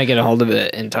down. We got to get a hold of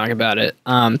it and talk about it.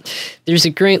 There's a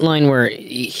great line where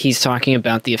he's talking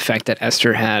about the effect that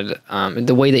Esther had,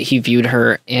 the way that he viewed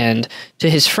her, and to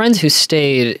his friends who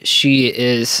stayed, she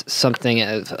is something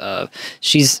of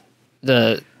it's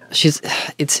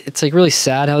like really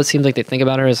sad how it seems like they think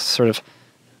about her as sort of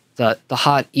the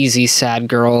hot, easy, sad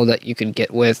girl that you could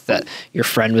get with that your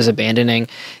friend was abandoning.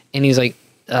 And he's like,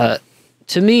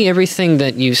 to me, everything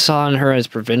that you saw in her as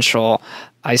provincial,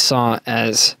 I saw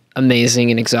as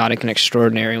amazing and exotic and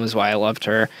extraordinary, and was why I loved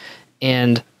her.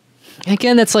 And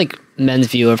again, that's like men's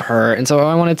view of her. And so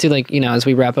I wanted to, like, you know, as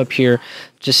we wrap up here,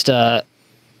 just, you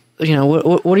know,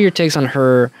 what are your takes on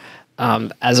her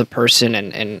as a person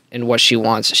and what she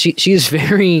wants? She is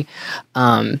very,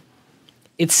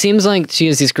 it seems like she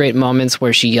has these great moments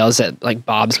where she yells at like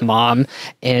Bob's mom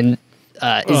and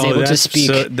is able to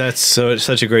speak. That's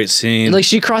such a great scene. Like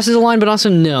she crosses the line, but also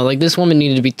no. Like this woman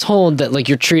needed to be told that like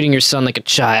you're treating your son like a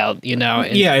child, you know.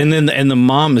 And then the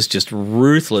mom is just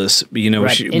ruthless, you know.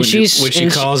 Right. She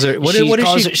calls her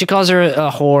she calls her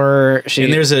a whore.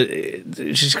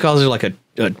 She calls her like a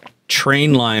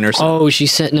train line or something. Oh, she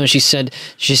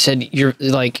said you're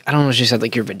like, I don't know if she said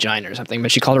like your vagina or something,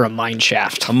 but she called her a mine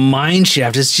shaft. A mine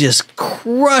shaft is just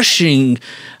crushing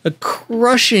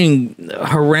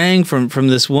harangue from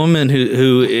this woman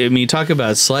who I mean, talk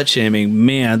about slut shaming.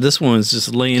 Man, this woman's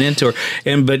just laying into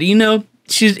her. But you know,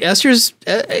 Esther's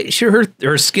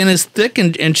her skin is thick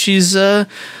and she's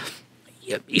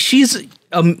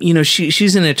you know,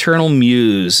 she's an eternal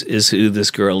muse is who this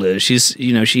girl is. She's,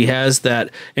 you know, she has that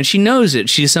and she knows it.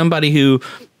 She's somebody who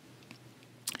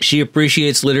she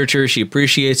appreciates literature, she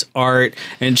appreciates art,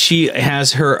 and she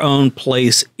has her own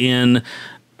place in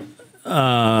you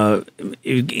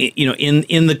know,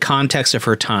 in the context of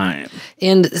her time.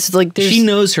 And it's like she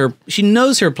knows her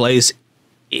place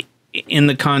in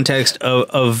the context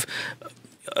of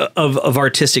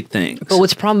artistic things. But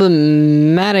what's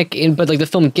problematic but like the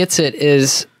film gets it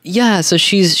is so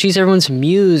she's everyone's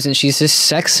muse and she's this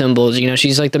sex symbol, you know,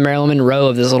 she's like the Marilyn Monroe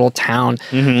of this little town.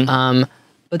 Mm-hmm.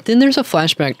 But then there's a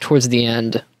flashback towards the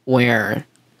end where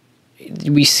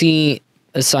we see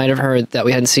a side of her that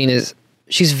we hadn't seen. Is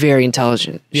she's very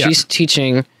intelligent. Yeah. She's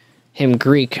teaching him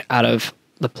Greek out of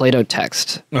the Plato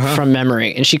text from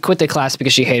memory, and she quit the class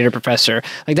because she hated her professor.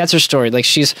 Like that's her story. Like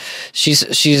she's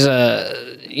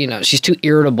you know, she's too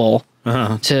irritable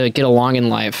to get along in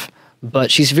life, but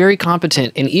she's very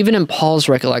competent. And even in Paul's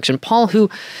recollection, Paul, who,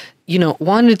 you know,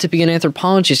 wanted to be an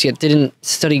anthropologist yet didn't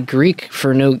study Greek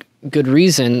for no good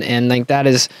reason, and like that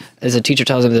is, as a teacher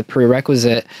tells him, the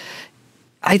prerequisite.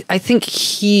 I think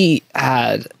he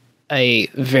had a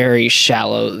very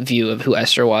shallow view of who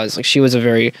Esther was. Like she was a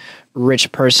very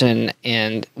rich person,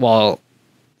 and while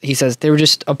he says they were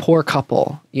just a poor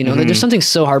couple. You know, there's something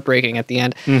so heartbreaking at the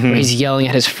end where he's yelling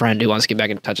at his friend who wants to get back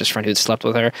in touch, his friend who'd slept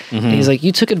with her. And he's like,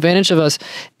 you took advantage of us.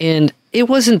 And it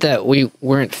wasn't that we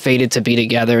weren't fated to be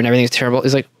together and everything's terrible.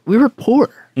 It's like, we were poor.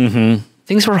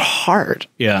 Things were hard.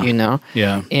 Yeah. You know?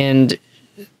 Yeah. And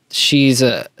she's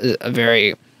a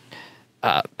very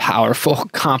powerful,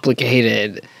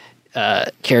 complicated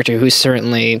character who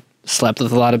certainly slept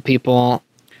with a lot of people.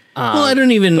 Well, I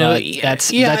don't even know.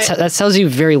 That tells you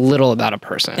very little about a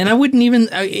person. And I wouldn't even,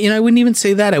 I wouldn't even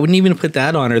say that. I wouldn't even put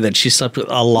that on her that she slept with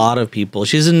a lot of people.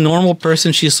 She's a normal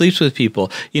person. She sleeps with people.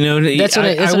 You know, that's what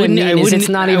I mean. It's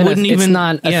not even. It's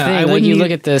not a thing. Like you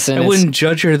look at this, and I wouldn't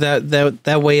judge her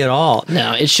that way at all.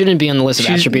 No, it shouldn't be on the list of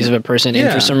attributes of a person.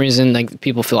 And for some reason, like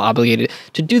people feel obligated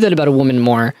to do that about a woman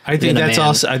more. I think that's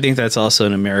also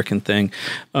an American thing.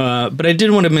 But I did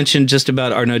want to mention just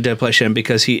about Arnaud Desplechin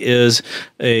because he is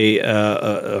a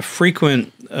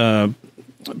frequent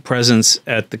presence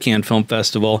at the Cannes Film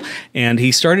Festival, and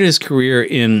he started his career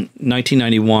in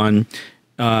 1991.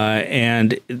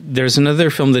 And there's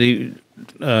another film that he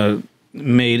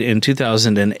made in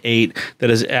 2008 that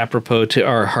is apropos to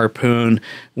our Harpoon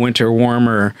Winter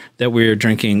Warmer that we are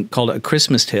drinking, called A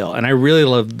Christmas Tale. And I really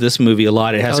love this movie a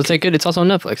lot. It has. Oh, it's good. It's also on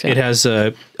Netflix. Yeah. It has.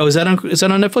 Is that on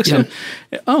Netflix?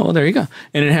 Yeah. Oh, well, there you go.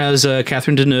 And it has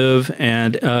Catherine Deneuve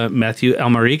and Mathieu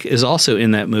Amalric is also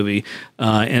in that movie,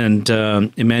 and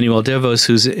Emmanuel Devos,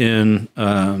 who's in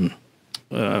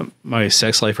My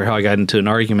Sex Life or How I Got Into an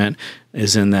Argument,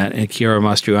 is in that, and Chiara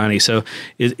Mastroianni. So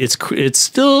it's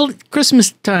still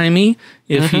Christmas timey.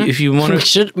 If you want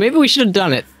to, maybe we should have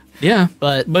done it. Yeah,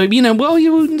 but you know, well,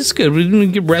 it's good. We're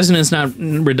going to get resonance, not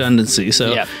redundancy.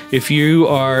 So if you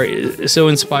are so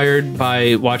inspired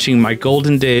by watching My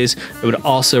Golden Days, I would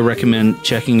also recommend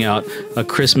checking out A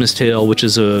Christmas Tale, which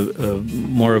is a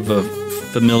more of a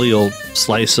familial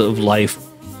slice of life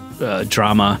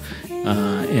drama,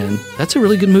 and that's a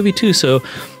really good movie too. So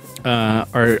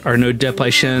Arnaud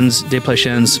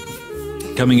Desplechin's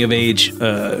coming of age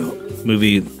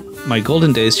movie, My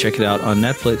Golden Days. Check it out on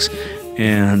Netflix.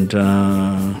 And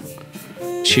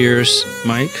cheers,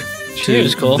 Mike.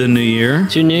 Cheers, Cole. The new year.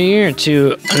 To New Year.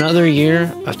 To another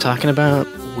year of talking about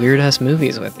weird-ass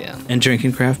movies with you. And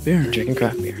drinking craft beer. Drinking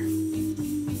craft beer.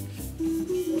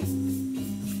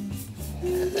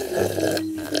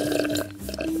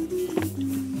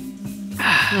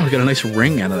 Oh, we got a nice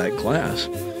ring out of that glass.